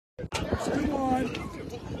Come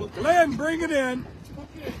on. Glenn, bring it in.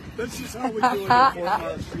 This is how we do it in Fort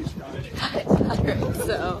Myers freestyle.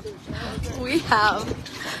 So we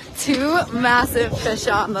have two massive fish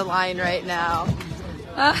on the line right now.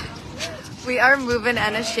 We are moving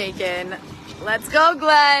and a shaking. Let's go,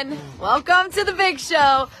 Glenn. Welcome to the big show.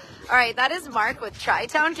 All right, that is Mark with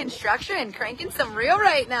Tri-Town Construction, cranking some reel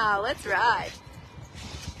right now. Let's ride.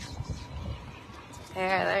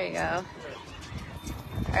 There you go.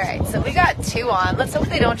 All right, so we got two on. Let's hope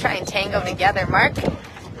they don't try and tango together. Mark,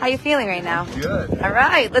 how you feeling right now? Good. All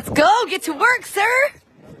right, let's go. Get to work, sir.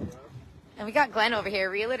 And we got Glenn over here,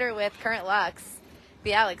 realtor with Current Lux,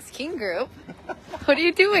 the Alex King Group. What are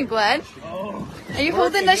you doing, Glenn? Oh, are you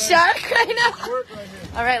holding the shark right now? right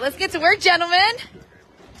All right, let's get to work, gentlemen.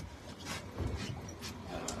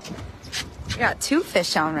 We got two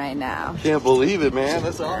fish on right now. Can't believe it, man.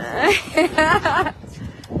 That's awesome.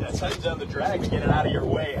 Yeah, tighten down the drag to get it out of your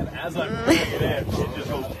way, and as I'm pulling it in, it just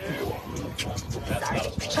goes.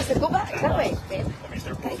 Trista, go back that way, babe.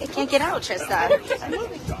 I can't get out, Trista.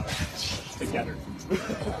 Together.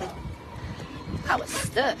 I was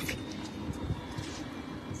stuck.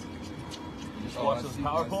 Watch those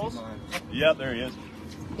power poles. Yep, there he is.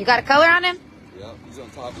 You got a color on him? Yep, he's on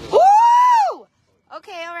top of it. Woo!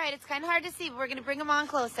 Okay, all right. It's kind of hard to see, but we're going to bring him on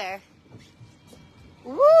closer.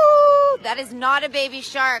 Woo! That is not a baby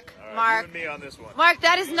shark, All right, Mark. you and me on this one. Mark,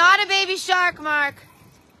 that is not a baby shark, Mark.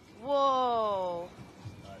 Whoa.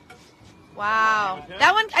 Wow.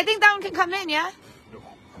 That one, I think that one can come in, yeah?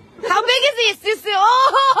 How big is he? It's just,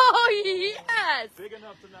 oh, yes. Big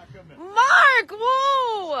enough to not come in. Mark,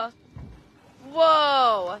 whoa.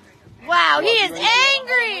 Whoa. Wow, he is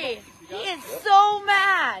angry. He is so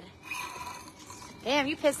mad. Damn,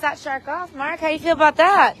 you pissed that shark off, Mark. How you feel about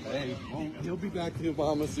that? Hey, he'll be back to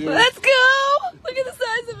Obama soon. Let's go. Look at the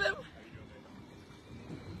size of him.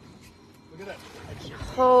 Look at that.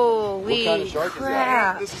 Holy What kind of shark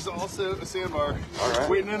crap. is that? This is also a sandbar. All right.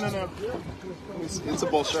 Wait, no. It's a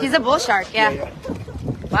bull shark. He's a bull shark, yeah.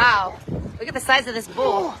 Wow. Look at the size of this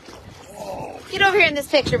bull. Get over here in this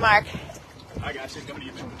picture, Mark. I got you. Come to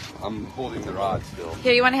you. I'm holding the rod still.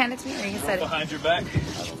 Here, you want to hand it to me, or you can set it? Behind your back. I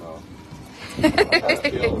don't know. I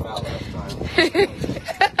bailed him out last time.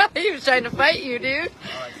 He was trying to fight you, dude. All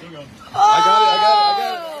right, still going. Oh! I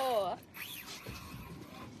got it.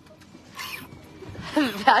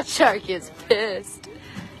 That shark is pissed.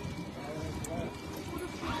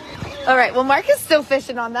 All right, well, Mark is still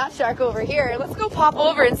fishing on that shark over here. Let's go pop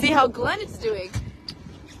over and see how Glenn is doing.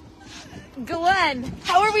 Glenn,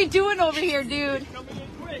 how are we doing over here, dude? Coming in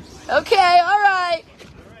quick. Okay, all right.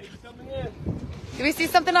 All right, he's coming in. Do we see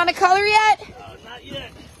something on a color yet? Not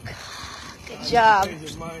yet. Good job. Change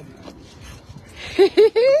his mind.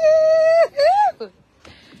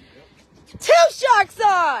 Two sharks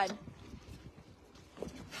on.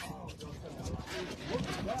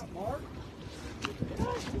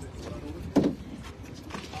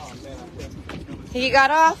 He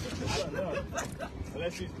got off?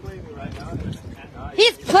 Unless he's playing me right now.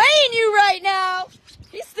 He's playing you right now.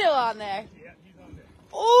 He's still on there. Yeah, he's on there.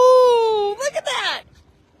 Oh, look at that.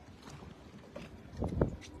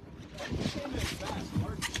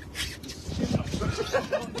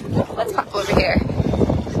 Let's hop over here.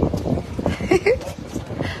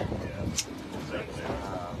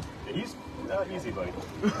 He's not easy, buddy.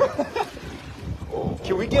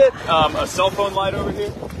 Can we get a cell phone light over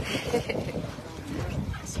here?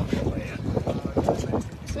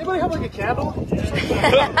 Does anybody have like a candle?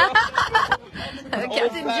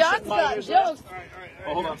 Captain John's got jokes. All right.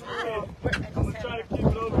 Oh, hold on. I'm gonna try to keep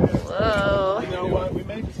it over here. Whoa. You know what? We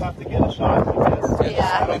may just have to get a shot.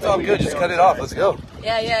 Yeah. It's all good. Just cut it off. Let's go.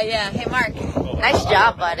 Yeah. Hey, Mark. Nice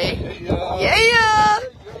job, buddy. Hey, Yeah.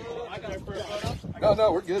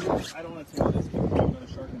 No, we're good. I don't want to take this.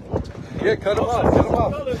 Yeah, cut him off. Cut him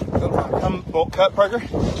off. Come, bolt cut, Parker. I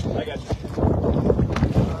got you.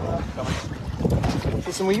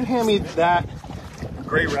 Listen, will you hand me that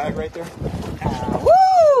gray rag right there?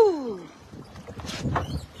 Woo!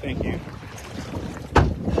 Thank you. All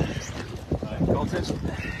right, go attention.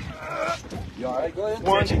 You all right, Glenn?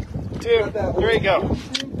 1, 2, 3, go.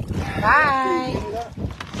 Bye.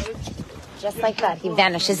 Just like that, he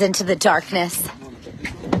vanishes into the darkness.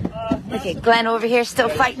 Look at Glenn over here still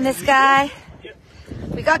fighting this guy.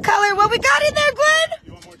 We got color. What we got in there, Glenn?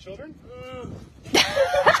 You want more children?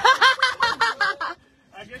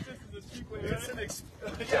 I guess this is a cheap way. It's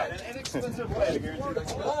an inexpensive way. I guarantee.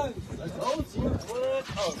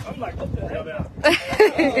 Oh, I'm like, what the hell now?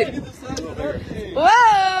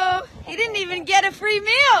 Whoa! He didn't even get a free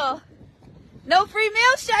meal. No free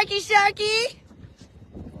meal, Sharky.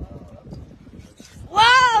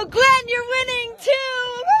 Wow, Glenn, you're winning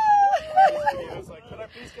too! I was like, could I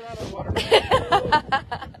please get out of the water?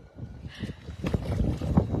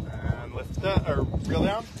 And lift that, or reel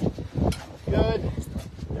down. Good.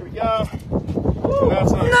 There we go. Woo,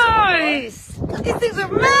 that's Nice! These things are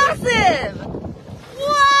massive!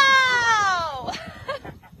 Wow!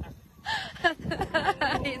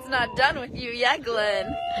 He's not done with you yet,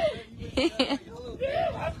 Glenn.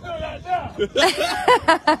 Yeah, let's do that now.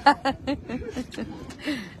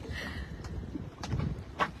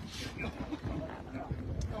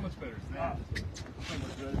 How much better is that?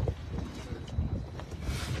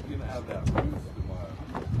 You're gonna have that roof tomorrow.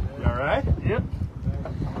 You all right? Yep.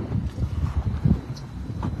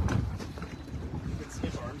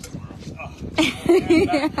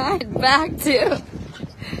 Back to.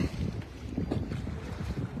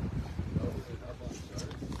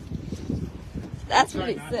 That's what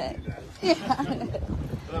he said. Yeah.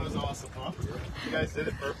 That was awesome, huh? You guys did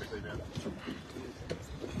it perfectly, man.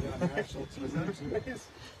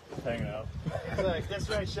 Hanging out. Like, that's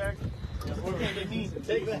right, Shark. Okay, get me.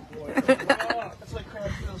 Take that. That's like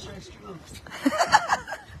crab still Shark's true.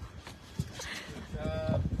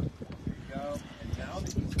 There you go. And now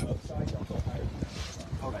that he's outside, don't go higher.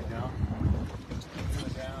 Okay, down.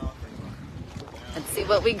 Down. Let's see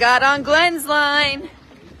what we got on Glenn's line.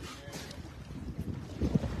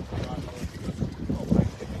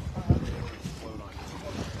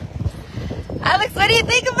 Alex, what do you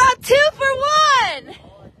think about 2 for 1?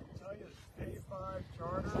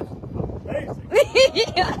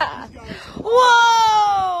 Yeah. Whoa!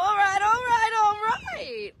 All right.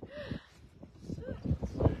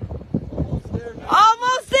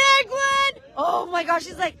 Almost there, Glenn. Oh my gosh,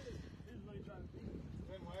 he's like.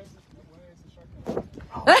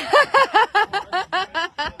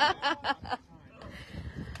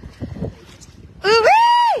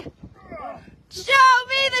 Ooh-wee! Show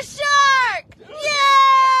me the shark!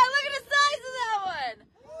 Yeah! Look at the size of that one!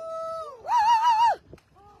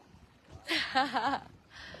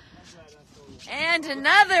 And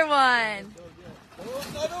another one!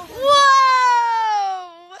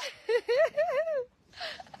 Whoa!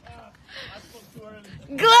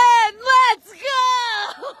 Glenn, let's go!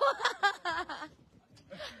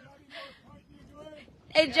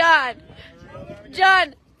 Hey, John,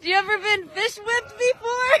 do you ever been fish whipped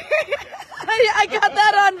before? I got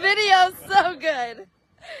that on video, so good.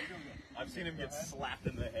 I've seen him get slapped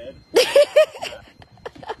in the head.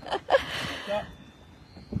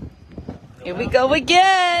 Here we go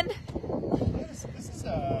again. This is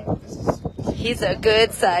He's a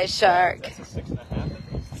good sized shark. that's a 6.5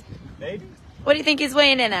 at least. Maybe. What do you think he's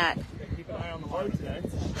weighing in at? Keep an eye on the water today.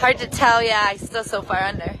 Hard to tell, yeah, he's still so far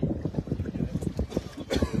under.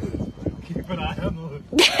 Keep an eye on the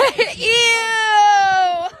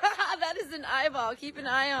Ew! That is an eyeball. Keep an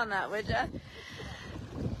eye on that, would ya?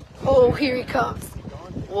 Oh, here he comes.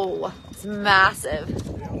 Whoa, it's massive.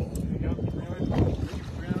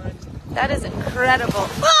 That is incredible.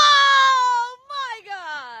 Oh my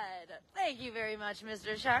God! Thank you very much,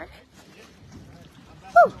 Mr. Shark.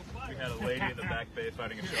 Woo. We had a lady in the back bay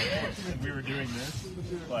fighting a shark, and we were doing this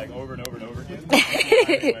like over and over and over again.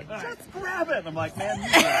 And went, let's grab it. And I'm like, man, you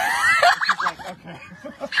grab it. She's like, okay.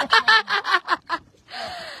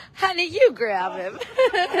 Honey, you grab him. Look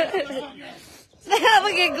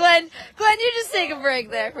at Glenn. Glenn, you just take a break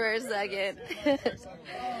there for a second.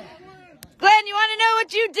 Glenn, you want to know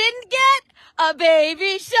what you didn't get? A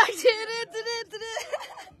baby shark.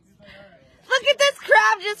 Look at this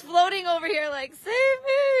crab just floating over here like, save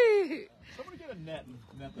me. Somebody get a net.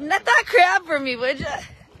 Net that crab for me, would ya?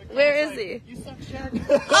 Where is he? You suck, shark.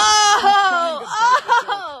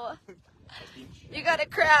 Oh! You got a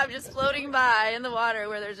crab just floating by in the water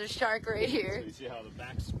where there's a shark right here. You see how the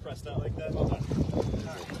back's pressed out like that?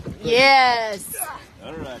 Yes.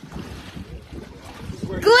 All right.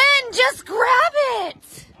 Glenn, just grab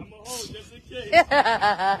it. I'm a hole just in case.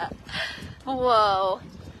 Whoa.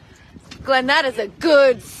 Glenn, that is a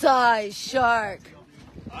good size shark.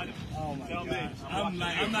 Oh my God. I'm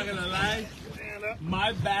not gonna lie.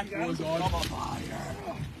 My back was on fire.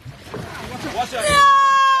 Watch out.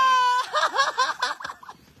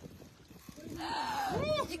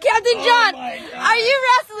 Captain John, are you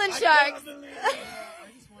wrestling sharks?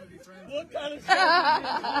 What kind of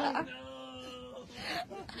shark?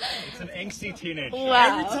 It's an angsty teenage shark.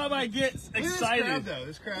 Wow. Every time I get excited.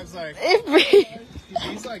 This crab's like, Be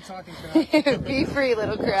he's like talking crab. free,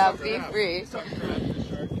 little crab, be free.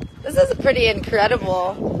 This is a pretty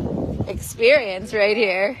incredible experience right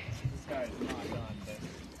here. This guy is not done, but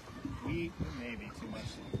we may be too much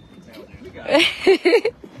male dude. We got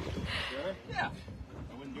it. Yeah. I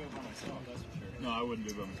wouldn't do it by myself, that's for sure. No, I I wouldn't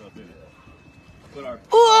do by myself either. But our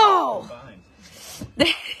Whoa!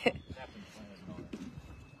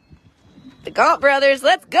 The Galt brothers,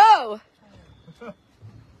 let's go! Yeah,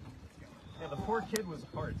 the poor kid was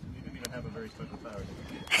hard. He didn't even have a very special power.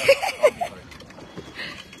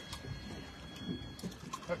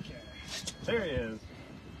 Okay. There he is.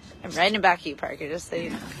 I'm right in the back of you, Parker, just so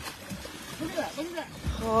you know. Look at that, look at that.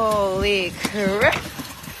 Holy crap.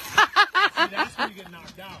 See, that's where you get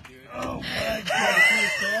knocked out, dude. Oh my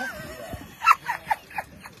God.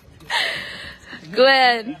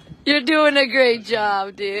 Glenn, you're doing a great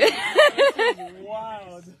job, dude. This is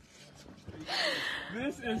wild.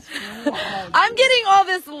 This is wild. I'm getting all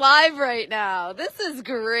this live right now. This is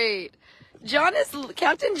great.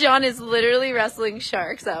 Captain John is literally wrestling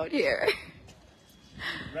sharks out here.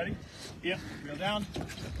 Ready? Yep. Reel down.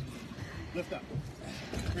 Lift up.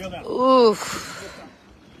 Reel down. Oof.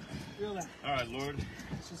 Reel down. All right, Lord.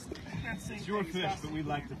 It's your fish, but we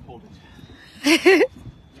like to pull it.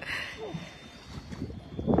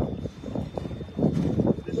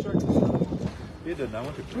 This shark. He did not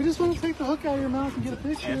want to. We just want to take the hook out of your mouth and get a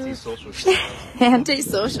picture. Antisocial shark.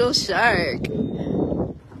 Antisocial shark.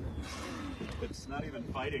 It's not even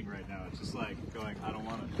fighting right now. It's just like going, I don't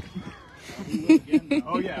want it.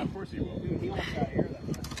 Oh yeah, of course he will. Dude, he wants out of here that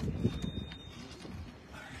time.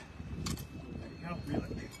 There you go. Reel it.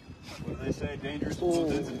 What do they say? Dangerous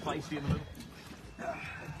both ends and feisty in the middle.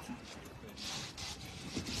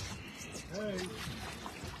 Hey.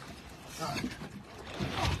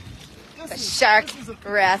 The shark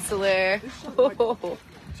wrestler. Oh,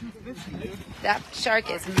 that shark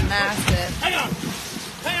is massive. Hang on!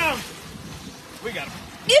 Hang on! We got him.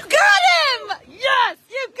 You got him! Yes,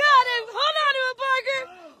 you got him! Hold on to it, Parker!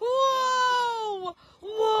 Whoa!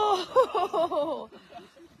 Whoa!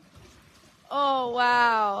 Oh,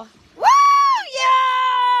 wow. Woo!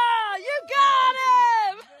 Yeah! You got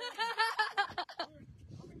him!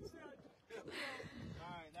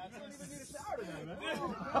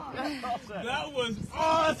 That was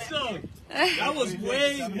awesome! That was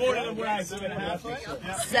way more than what I expected.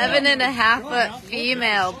 7.5 foot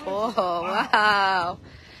female bull. Wow.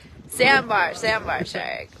 Sandbar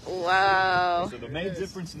shark. Wow. So the main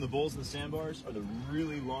difference in the bulls and the sandbars are the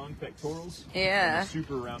really long pectorals. Yeah. And the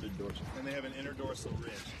super rounded dorsal. And they have an interdorsal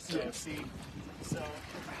ridge. So see, so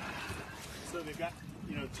they've got,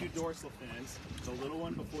 you know, two dorsal fins. The little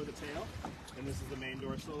one before the tail, and this is the main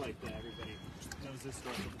dorsal. Like everybody knows this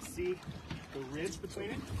dorsal. But see the ridge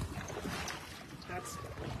between it? That's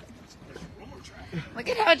one more try. Look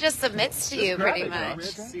at how it just submits to you, pretty grab it, much.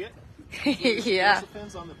 See it? Yeah. Dorsal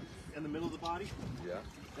fins on in the middle of the body. Yeah.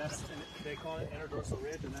 They call it interdorsal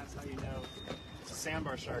ridge, and that's how you know it's a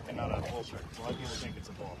sandbar shark and not a bull shark. A lot of people think it's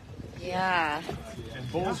a bull. Yeah.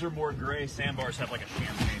 And bulls are more gray. Sandbars have like a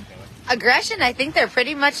champagne color. Aggression, I think they're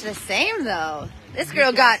pretty much the same, though. This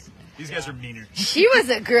girl These guys are meaner. she was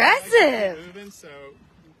aggressive. Moving, so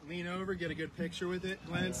lean over, get a good picture with it.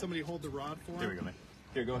 Glenn, somebody hold the rod for Here we him. go, man.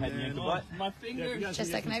 Here, go ahead and yank the butt. My finger. Just a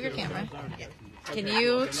second, I have your camera. Can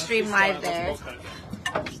you stream live there?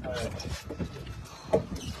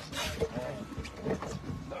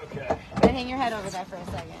 Okay. Hang your head over there for a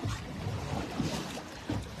second.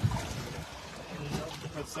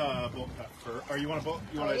 Let's bolt cut first. Or you want to bolt?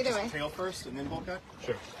 You want to either way. just tail first and then bolt cut?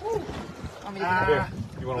 Sure. Want me to Here.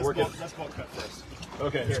 You want to work it? Let's bolt cut first.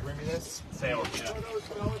 Okay. Here, bring me this. Sail. Yeah.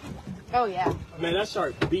 Oh, yeah. Man, that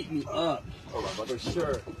shark beat me up. For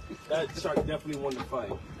sure. That shark definitely won the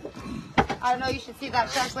fight. I don't know, you should see that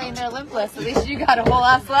shark laying there limpless. At least you got a whole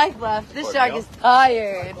ass life left. This shark is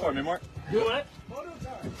tired. Or me, Mark. Do what?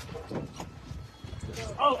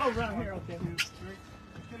 Oh, right here. Okay.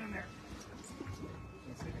 Get in there.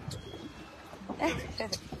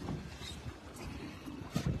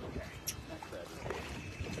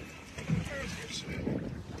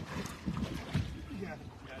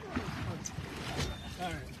 All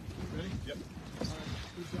right. Ready? Yep.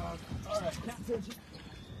 Good job. All right. Attention.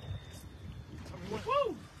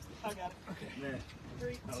 Woo! I got it. Okay. Man.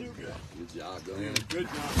 3, 2. Good. Good job, Glenn. Good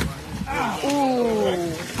job, Mark. Ooh.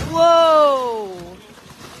 Whoa.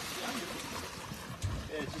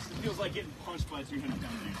 It feels like getting punched by a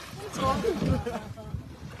 300-pound man.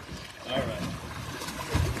 All right.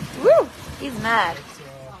 Woo. He's mad.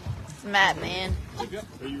 He's mad, man. Are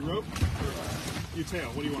you rope or you tail?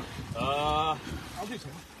 What do you want? I'll do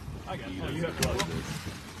tail. I got it. Oh, you have gloves.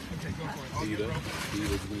 Okay, go for it. I'll get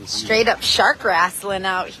rope. Straight up shark wrestling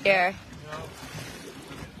out here.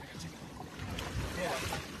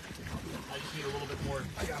 I just need a little bit more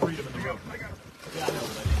freedom in the rope. I got it. Yeah, I know,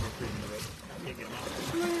 but I need more freedom in the rope. I can't get him out.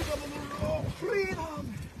 Freedom! Freedom!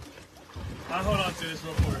 I'll hold on to this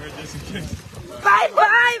real quick, just in case.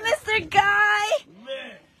 Bye-bye, Mr. Guy.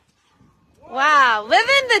 Man. Wow,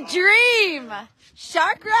 living the dream.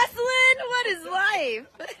 Shark wrestling? What is life?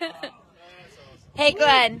 Hey,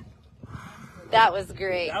 Glenn. That was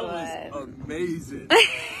great, That Glenn. was amazing.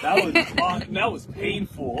 That was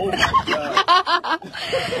painful. Oh my god.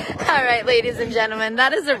 All right, ladies and gentlemen,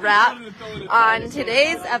 that is a wrap on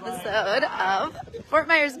today's episode of Fort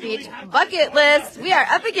Myers Beach Bucket List. We are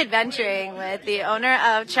epic adventuring with the owner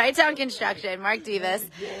of Tri-Town Construction, Mark Davis,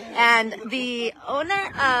 and the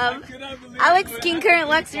owner of Alex King Current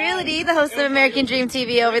Lux Realty, the host of American Dream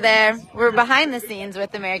TV over there. We're behind the scenes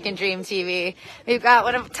with American Dream TV. We've got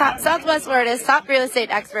one of Southwest Florida's top real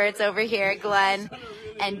estate experts over here, Glenn,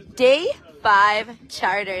 and Day 5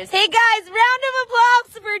 Charters. Hey guys, round of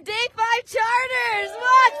applause for Day 5 Charters.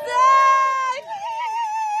 What's up?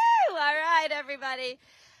 All right, everybody.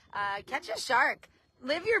 Catch a shark.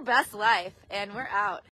 Live your best life, and we're out.